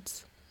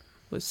roads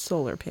with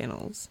solar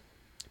panels.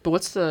 But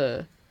what's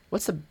the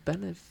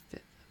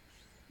benefit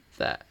of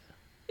that?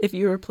 If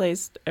you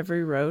replaced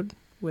every road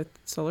with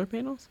solar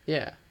panels?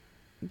 Yeah.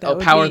 That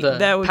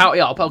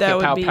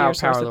would be your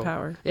source of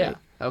power. Yeah. Right?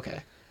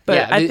 Okay. But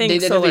yeah, I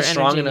think solar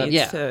strong energy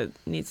enough,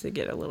 needs to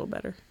get a little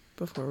better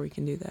before we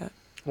can do that.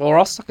 Well, we're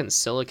all stuck in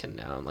silicon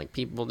now, and like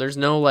people, there's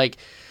no like.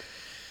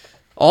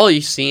 All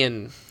you see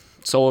in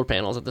solar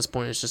panels at this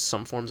point is just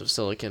some forms of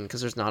silicon,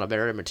 because there's not a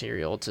better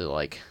material to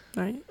like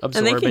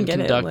absorb and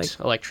conduct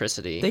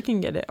electricity. They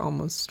can get it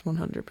almost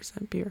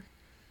 100% pure.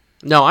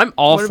 No, I'm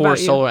all for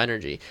solar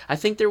energy. I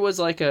think there was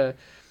like a.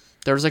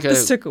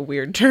 This took a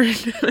weird turn.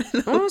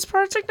 Well, it's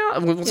part of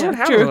technology. We're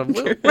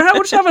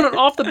just having an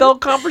off the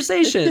belt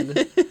conversation.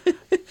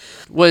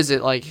 What is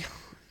it like?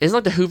 Isn't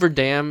like the Hoover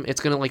Dam?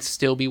 It's gonna like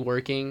still be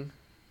working.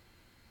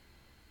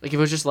 Like, if it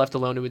was just left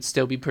alone, it would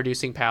still be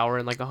producing power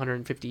in like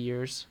 150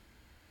 years.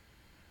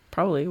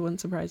 Probably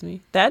wouldn't surprise me.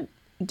 That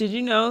Did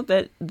you know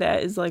that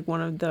that is like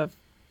one of the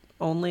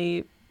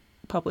only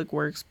public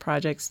works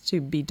projects to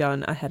be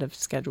done ahead of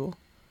schedule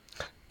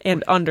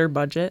and under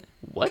budget?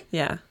 What?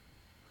 Yeah.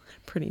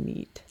 Pretty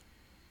neat.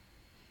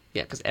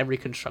 Yeah, because every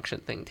construction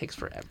thing takes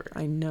forever.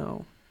 I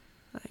know.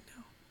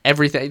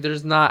 Everything.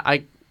 There's not...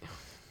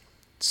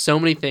 So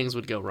many things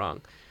would go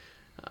wrong.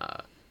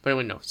 But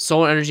anyway, no.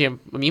 Solar energy,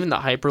 even the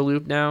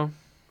Hyperloop now,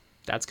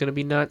 that's going to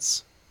be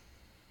nuts.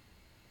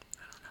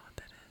 I don't know what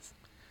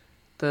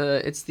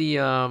that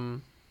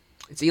is.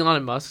 It's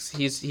Elon Musk.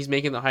 He's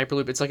making the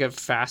Hyperloop. It's like a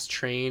fast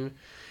train.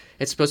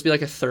 It's supposed to be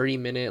like a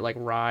 30-minute like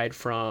ride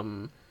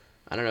from,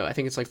 I don't know, I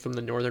think it's like from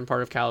the northern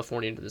part of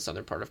California to the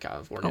southern part of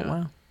California. Oh,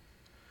 wow.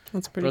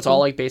 That's pretty But it's cool. all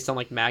like based on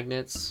like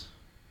magnets.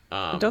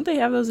 Don't they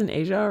have those in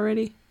Asia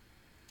already?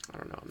 I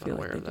don't know. I'm feel not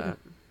like aware of they do. that.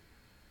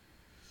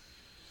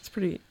 It's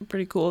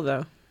pretty cool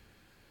though.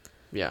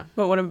 Yeah.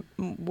 But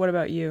what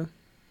about you?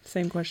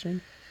 Same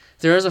question.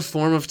 There is a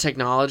form of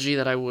technology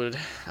that I would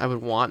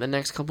want in the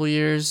next couple of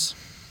years.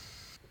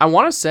 I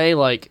want to say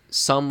like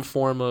some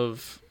form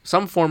of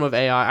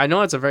AI. I know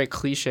that's a very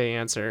cliche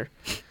answer.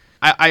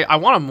 I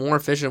want a more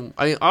efficient.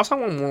 I also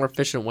want a more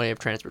efficient way of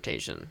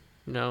transportation.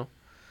 You know,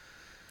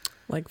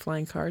 Like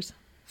flying cars.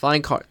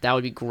 flying car. That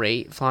would be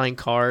great. Flying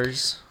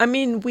cars. I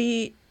mean,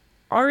 we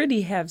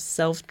already have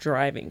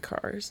self-driving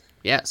cars,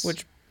 Yes.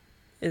 which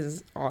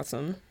is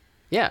awesome.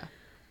 Yeah.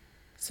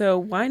 So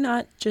why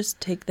not just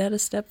take that a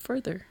step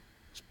further?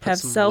 Put Have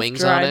some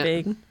wings on it.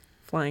 self-driving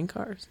flying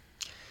cars.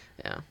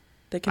 Yeah.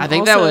 They can I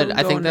think that also would.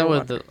 I go think that would.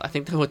 underwater. I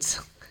think that would.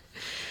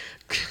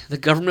 The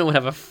government would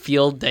have a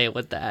field day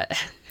with that.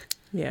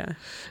 Yeah. There'd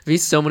be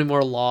so many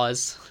more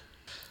laws.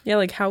 Yeah,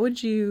 like how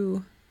would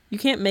you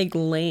can't make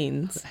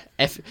lanes.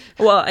 F,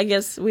 Well, I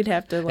guess we'd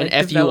have to like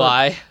an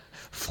develop. FUI,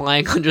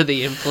 flying under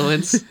the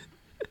influence.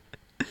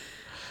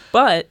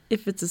 But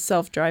if it's a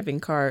self-driving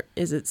car,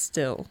 is it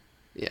still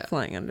Yeah.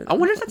 flying under the I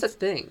wonder if that's influence?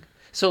 a thing.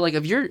 So like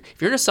if you're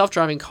in a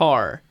self-driving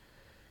car,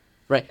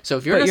 right? So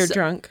if you're But in a you're se-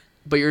 drunk.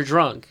 but you're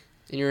drunk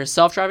and you're in a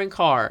self-driving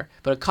car,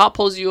 but a cop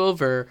pulls you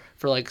over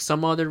for like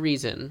some other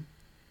reason.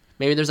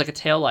 Maybe there's like a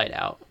tail light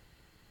out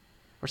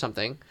or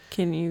something.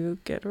 Can you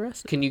get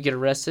arrested? Can you get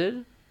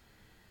arrested?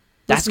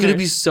 That's going to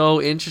be Listeners,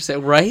 so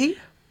interesting, right?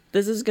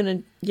 This is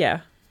gonna,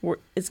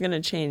 it's gonna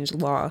change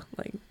law.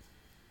 Like,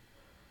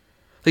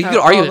 Like you How- could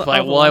argue all it, the- like,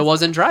 all the well, I laws.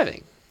 wasn't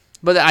driving.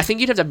 But I think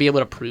you'd have to be able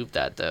to prove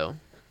that though.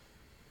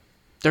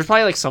 There's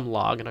probably like some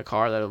log in a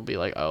car that'll be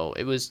like, oh,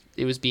 it was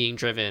being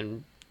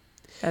driven.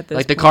 at this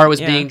Like the point, car was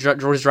yeah. being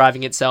was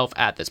driving itself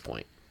at this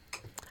point.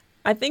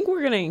 I think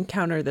we're gonna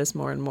encounter this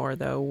more and more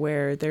though,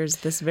 where there's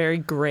this very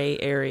gray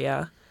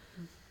area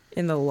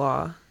in the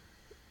law.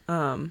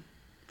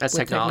 As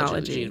With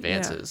technology technology,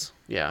 advances.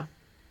 Yeah.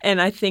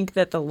 And I think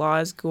that the law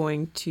is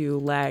going to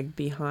lag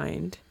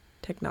behind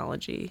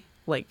technology,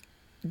 like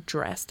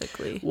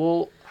drastically.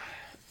 Well,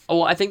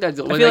 I think that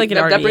feel like it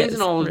that already brings is,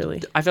 in all.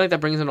 really. I feel like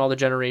that brings in all the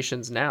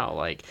generations now.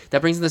 Like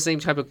that brings in the same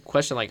type of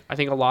question. Like I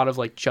think a lot of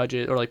like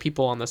judges or like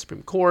people on the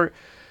Supreme Court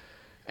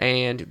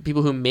and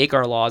people who make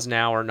our laws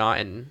now are not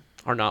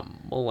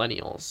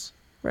millennials.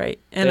 Right.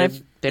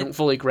 And They don't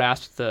fully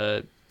grasp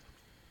the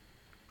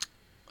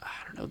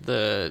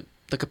the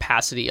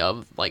capacity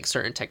of like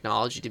certain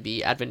technology to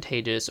be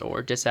advantageous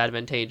or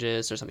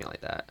disadvantageous or something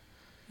like that.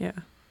 yeah.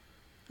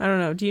 I don't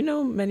know. Do you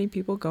know many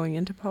people going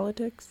into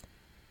politics?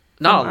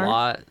 Not From a our-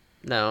 lot.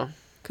 No.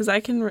 Because I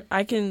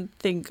can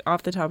think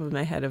off the top of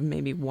my head of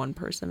maybe one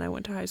person I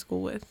went to high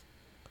school with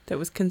that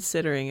was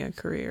considering a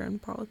career in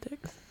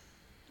politics.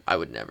 I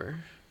would never.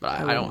 But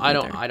I I don't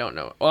wouldn't either. I don't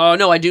know. Oh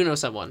no, I do know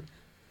someone.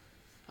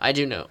 I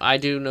do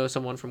know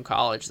someone from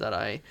college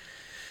that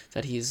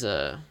he's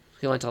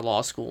he went to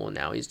law school and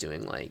now he's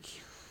doing like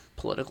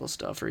political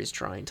stuff or he's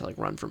trying to like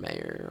run for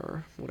mayor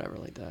or whatever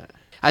like that.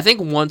 I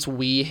think once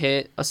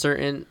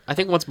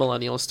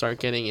millennials start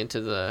getting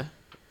into the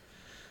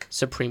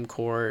Supreme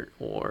Court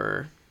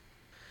or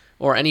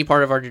any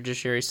part of our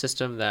judiciary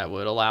system that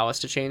would allow us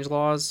to change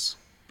laws,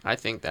 I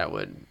think that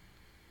would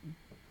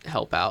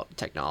help out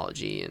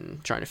technology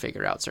and trying to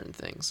figure out certain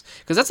things.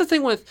 Because that's the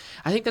thing with,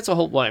 I think that's a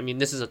whole, well, I mean,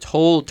 this is a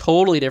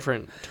totally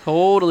different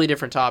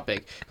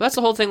topic. But that's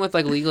the whole thing with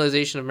like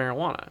legalization of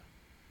marijuana.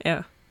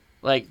 Yeah.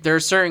 Like there are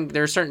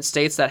certain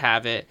states that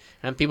have it,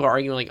 and people are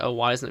arguing like, oh,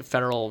 why doesn't the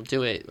federal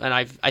do it? And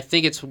I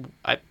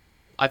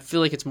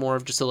feel like it's more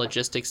of just a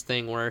logistics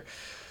thing where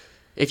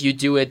if you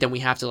do it, then we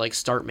have to like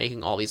start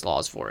making all these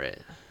laws for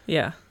it.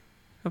 Yeah.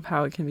 Of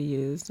how it can be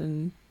used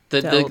and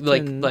And et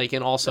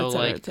also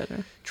cetera, like et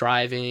cetera.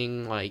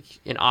 driving like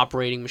and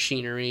operating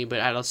machinery, but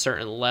at a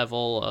certain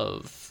level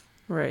of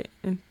Right.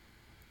 And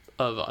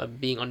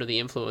being under the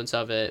influence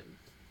of it,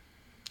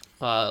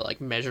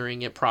 like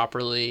measuring it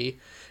properly,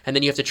 and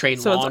then you have to train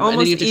so law. it's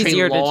almost you have to train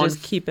easier to law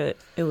just keep it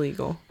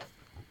illegal.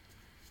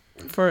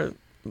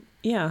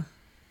 Yeah.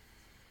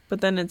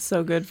 But then it's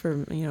so good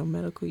for,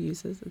 medical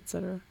uses,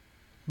 etc.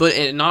 but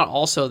and not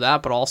also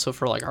that, but also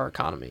for like our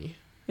economy.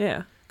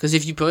 Yeah. Because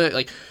if you put it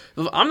like,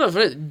 if I'm not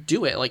gonna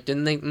do it, like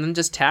then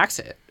just tax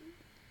it.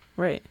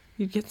 Right.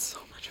 You'd get so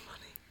much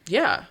money.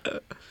 Yeah.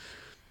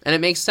 And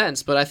it makes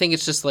sense, but I think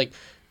it's just like,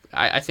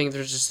 I think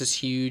there's just this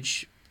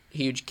huge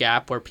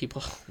gap where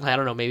people, I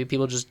don't know, maybe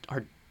people just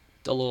are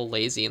a little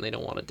lazy and they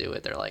don't want to do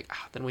it. They're like,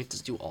 then we have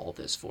to do all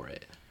this for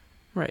it.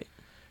 Right.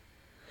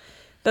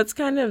 That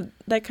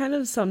kind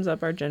of sums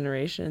up our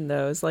generation,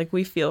 though. It's like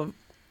we feel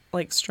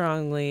like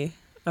strongly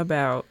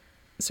about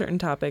certain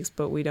topics,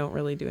 but we don't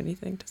really do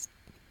anything to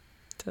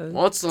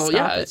well, it's all,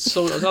 stop it. it's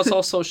so that's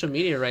all social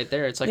media right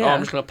there. It's like, Yeah. I'm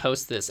just gonna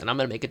post this and I'm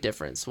gonna make a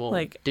difference. Well,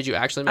 Like, did you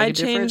actually make I a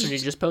difference, or changed- did you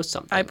just post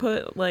something? I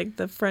put like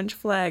the French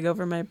flag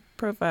over my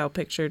profile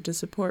picture to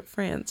support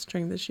France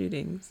during the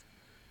shootings.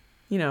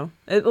 You know,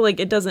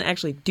 it doesn't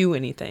actually do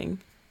anything.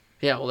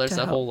 Yeah, well, there's to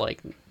that help. whole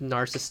like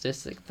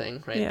narcissistic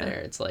thing right Yeah. there.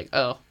 It's like,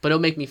 oh, but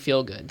it'll make me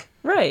feel good.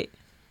 Right.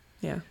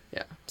 Yeah.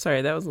 Yeah.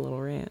 Sorry, that was a little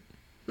rant.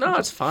 No,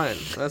 that's fine.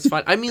 That's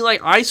fine. I mean,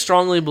 like, I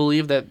strongly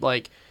believe that,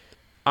 like,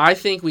 I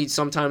think we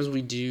sometimes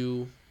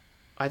do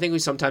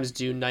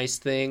nice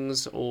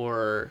things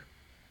or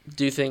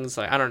do things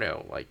like, I don't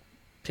know, like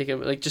pick it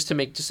like just to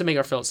make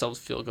ourselves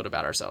feel good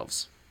about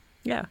ourselves.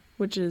 Yeah,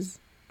 which is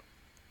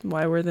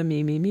why we're the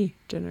me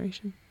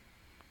generation.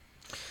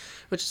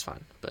 Which is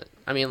fine. But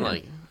I mean, Yeah.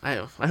 like,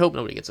 I hope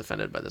nobody gets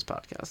offended by this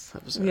podcast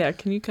episode. Yeah,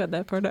 can you cut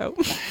that part out?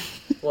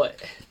 What?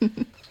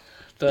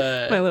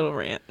 My little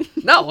rant.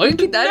 No, we can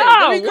keep that in. No,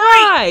 That'd be great.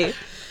 why?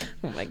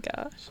 Oh my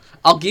gosh.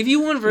 I'll give you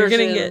one You're version.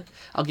 gonna get-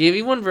 I'll give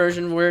you one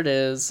version where it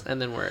is,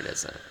 and then where it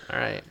isn't. All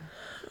right.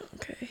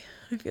 Okay,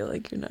 I feel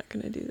like you're not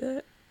gonna do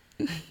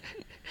that.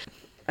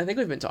 I think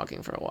we've been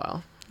talking for a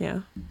while.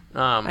 Yeah,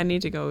 I I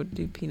need to go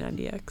do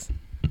P90X.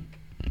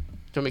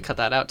 want me to cut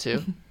that out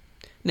too?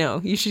 No,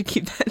 you should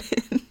keep that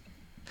in.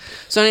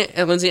 So,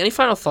 Lindsay, any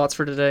final thoughts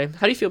for today?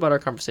 How do you feel about our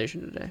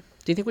conversation today?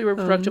 Do you think we were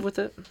productive with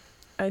it?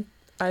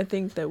 I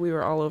think that we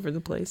were all over the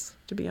place,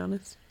 to be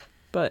honest.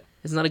 But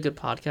Isn't that a good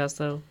podcast,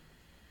 though?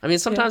 I mean,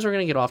 sometimes we're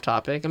gonna get off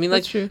topic. I mean, like,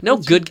 That's true. no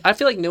That's good. I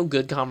feel like no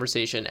good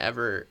conversation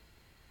ever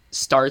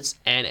starts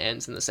and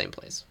ends in the same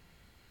place,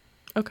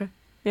 okay,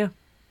 yeah,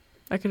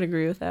 I can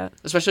agree with that.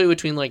 especially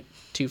between like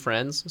two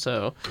friends.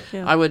 So,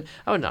 Yeah, I would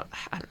not.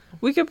 I don't,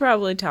 we could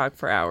probably talk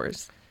for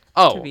hours, to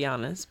oh, be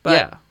honest.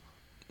 But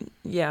yeah.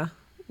 yeah,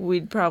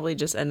 we'd probably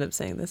just end up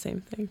saying the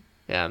same thing.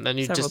 Yeah, and then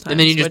you Several just become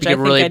times, which I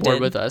really think I bored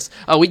did. with us.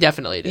 Oh, we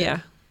definitely did.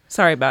 Yeah,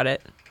 sorry about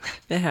it.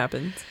 It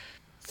happens.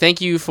 Thank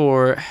you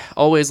for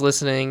always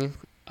listening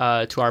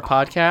to our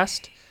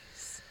podcast.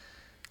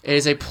 It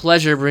is a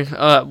pleasure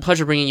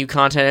bringing you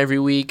content every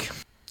week.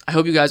 I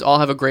hope you guys all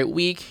have a great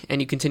week and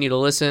you continue to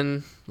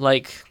listen,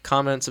 like,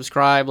 comment,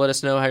 subscribe. Let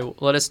us know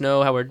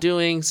how we're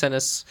doing. Send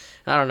us,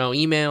 I don't know,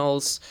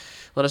 emails.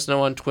 Let us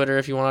know on Twitter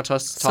if you want to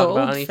talk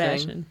about anything.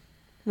 Old-fashioned.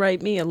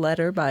 Write me a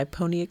letter by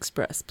Pony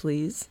Express,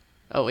 please.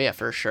 Oh yeah,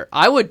 for sure.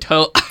 I would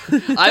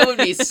I would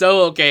be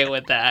so okay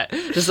with that.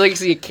 Just like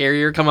see a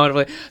carrier come out and be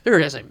like, there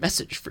is a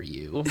message for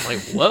you. I'm like,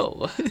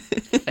 whoa,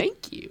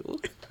 thank you.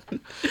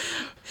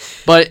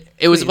 But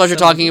it was a Please, pleasure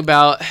someone- talking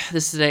about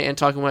this today and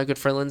talking with my good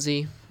friend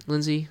Lindsay.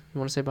 Lindsay, you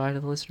want to say bye to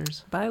the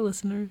listeners? Bye,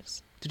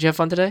 listeners. Did you have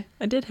fun today?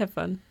 I did have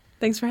fun.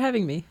 Thanks for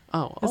having me.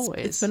 Oh,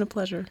 always. It's been a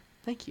pleasure.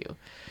 Thank you.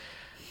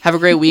 Have a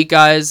great week,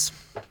 guys,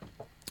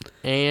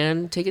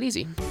 and take it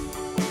easy.